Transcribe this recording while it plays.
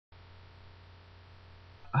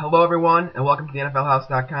Hello, everyone, and welcome to the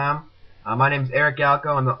NFLHouse.com. My name is Eric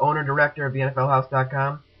Galco. I'm the owner-director of the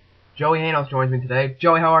NFLHouse.com. Joey Haynos joins me today.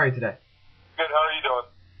 Joey, how are you today? Good. How are you doing?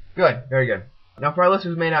 Good. Very good. Now, for our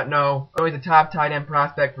listeners who may not know, Joey's a top tight end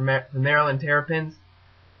prospect from Maryland Terrapins.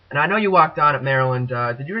 And I know you walked on at Maryland.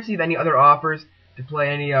 Did you receive any other offers to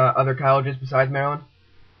play any other colleges besides Maryland?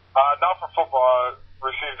 Not for football. I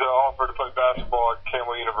received an offer to play basketball at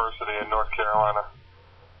Campbell University in North Carolina.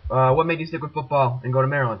 What made you stick with football and go to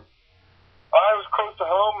Maryland? I was close to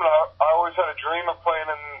home, and I always had a dream of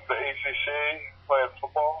playing in the ACC, playing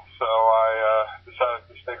football. So I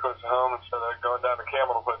decided to stay close to home instead of going down to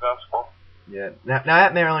Campbell to play basketball. Yeah. Now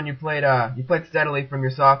at Maryland, you played steadily from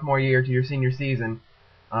your sophomore year to your senior season,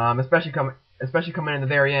 especially coming in the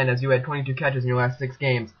very end, as you had 22 catches in your last 6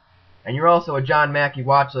 games, and you're also a John Mackey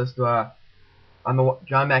watch list on the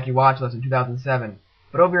John Mackey watch list in 2007.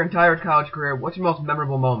 But over your entire college career, what's your most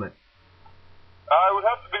memorable moment? It would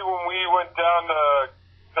have to be when we went down to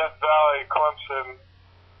Death Valley, Clemson,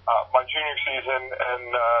 my junior season, and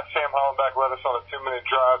Sam Hollenbeck led us on a 2-minute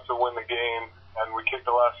drive to win the game, and we kicked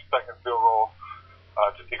the last second field goal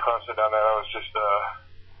to beat Clemson down there. That was just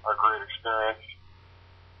a great experience.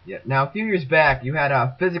 Yeah. Now, a few years back, you had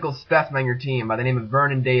a physical specimen on your team by the name of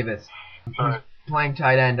Vernon Davis, who was playing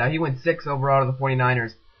tight end. He went 6th overall to the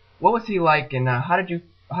 49ers. What was he like, and how did it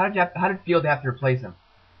feel to have to replace him?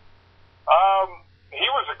 He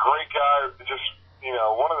was a great guy, just,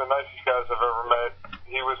 one of the nicest guys I've ever met.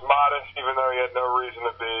 He was modest, even though he had no reason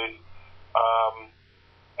to be.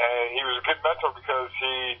 And he was a good mentor because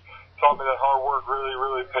he taught me that hard work really,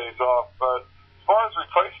 really pays off. But as far as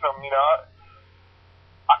replacing him,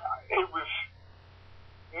 it was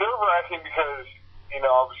nerve-wracking because, I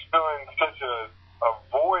was feeling such a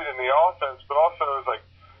void in the offense, but also it was like,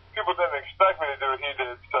 people didn't expect me to do what he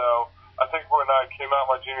did, so I think when I came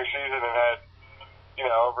out my junior season and had,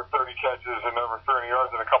 over 30 catches and over 300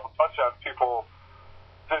 yards and a couple touchdowns, people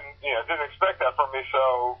didn't expect that from me,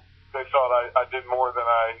 so they thought I did more than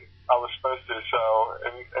I was supposed to. So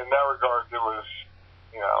in that regard, it was,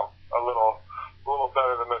 a little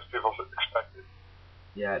better than most people expected.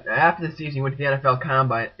 Yeah. After the season, you went to the NFL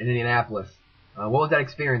Combine in Indianapolis. What was that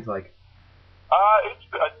experience like? It's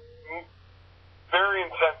a very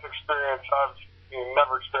intense experience. I've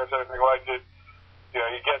never experienced anything like it.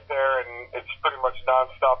 You get there and it's pretty much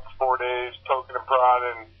nonstop for 4 days, poking and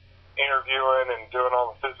prodding, interviewing, and doing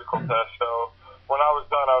all the physical tests. So when I was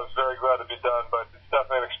done, I was very glad to be done. But it's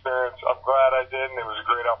definitely an experience. I'm glad I did, and it was a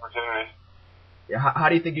great opportunity. Yeah.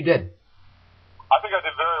 How do you think you did? I think I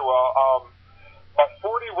did very well. My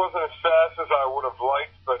 40 wasn't as fast as I would have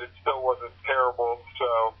liked, but it still wasn't terrible.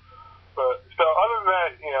 So other than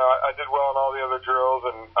that, I did well in all the other drills,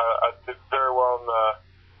 and I did very well in the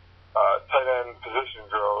tight end position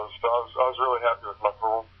drills. So I was really happy with my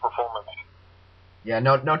performance. Yeah,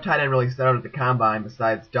 no tight end really stood out at the Combine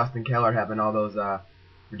besides Justin Keller having all those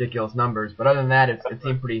ridiculous numbers. But other than that, it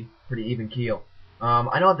seemed pretty even keel.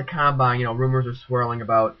 I know at the Combine, rumors are swirling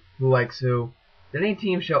about who likes who. Did any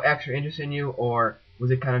team show extra interest in you, or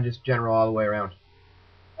was it kind of just general all the way around?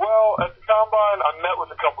 Well, at the Combine, I met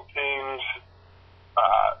with a couple teams,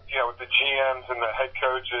 with the GMs and the head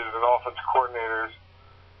coaches and offensive coordinators.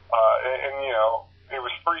 It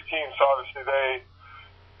was 3 teams, so obviously they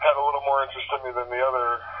had a little more interest in me than the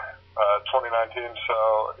other 29 teams. So,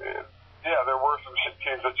 there were some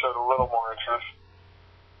teams that showed a little more interest.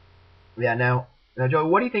 Yeah, now, Joey,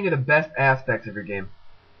 what do you think are the best aspects of your game?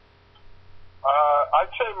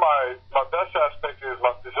 I'd say my best aspect is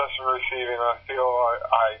my possession receiving. I feel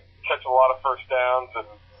I catch a lot of first downs and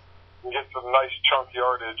get some nice chunk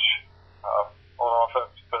yardage on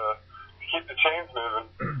offense to keep the chains moving.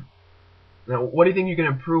 Now, what do you think you can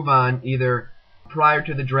improve on either prior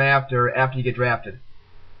to the draft or after you get drafted?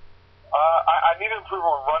 I need to improve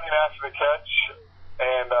on running after the catch,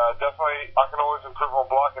 and definitely I can always improve on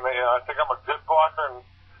blocking. I think I'm a good blocker, and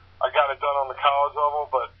I got it done on the college level,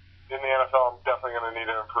 but in the NFL, I'm definitely going to need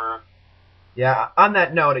to improve. Yeah, on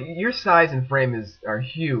that note, your size and frame are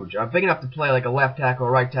huge. Big enough to play like a left tackle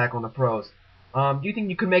or right tackle in the pros. Do you think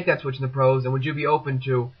you could make that switch in the pros, and would you be open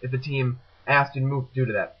to if the team asked you to move due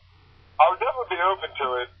to that? I would definitely be open to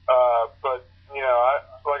it, but,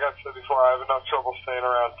 like I said before, I have enough trouble staying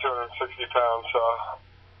around 260 pounds, so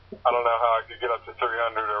I don't know how I could get up to 300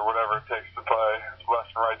 or whatever it takes to play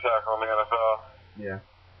left and right tackle in the NFL. Yeah.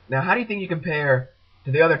 Now, how do you think you compare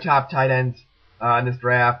to the other top tight ends in this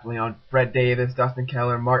draft? Fred Davis, Dustin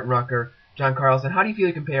Keller, Martin Rucker, John Carlson. How do you feel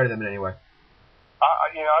you compare to them in any way?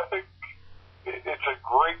 I think it's a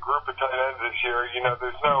great group of tight ends this year.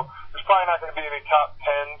 There's probably not going to be any top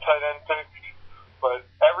 10 tight end picks, but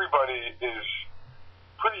everybody is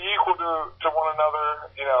pretty equal to one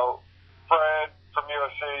another. You know, Fred from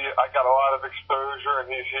USC, I got a lot of exposure,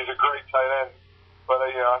 and he's a great tight end. But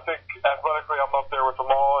you know, I think athletically, I'm up there with them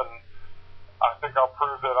all, and I think I'll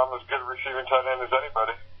prove that I'm as good a receiving tight end as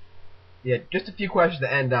anybody. Yeah, just a few questions to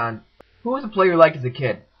end on. Who was a player you liked as a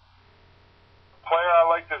kid? Player I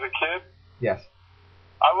liked as a kid? Yes.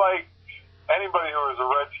 I liked anybody who was a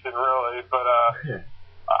Redskin, really, but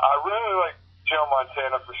I really liked Joe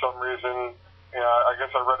Montana for some reason. You know, I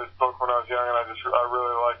guess I read his book when I was young, and I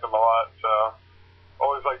really liked him a lot. So,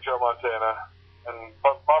 always liked Joe Montana.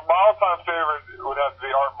 But my all-time favorite would have to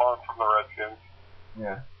be Art Monk from the Redskins.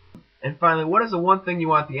 Yeah. And finally, what is the one thing you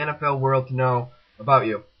want the NFL world to know about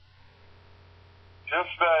you?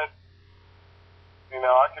 Just that, you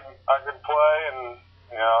know, I can play, and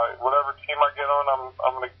you know, whatever team I get on,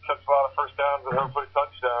 I'm going to catch a lot of first downs and hopefully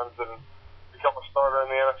touchdowns and become a starter in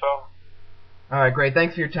the NFL. All right, great.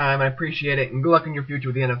 Thanks for your time. I appreciate it, and good luck in your future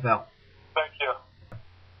with the NFL. Thank you.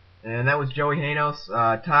 And that was Joey Haynos,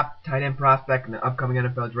 top tight end prospect in the upcoming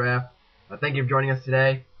NFL draft. Thank you for joining us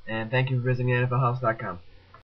today, and thank you for visiting NFLHouse.com.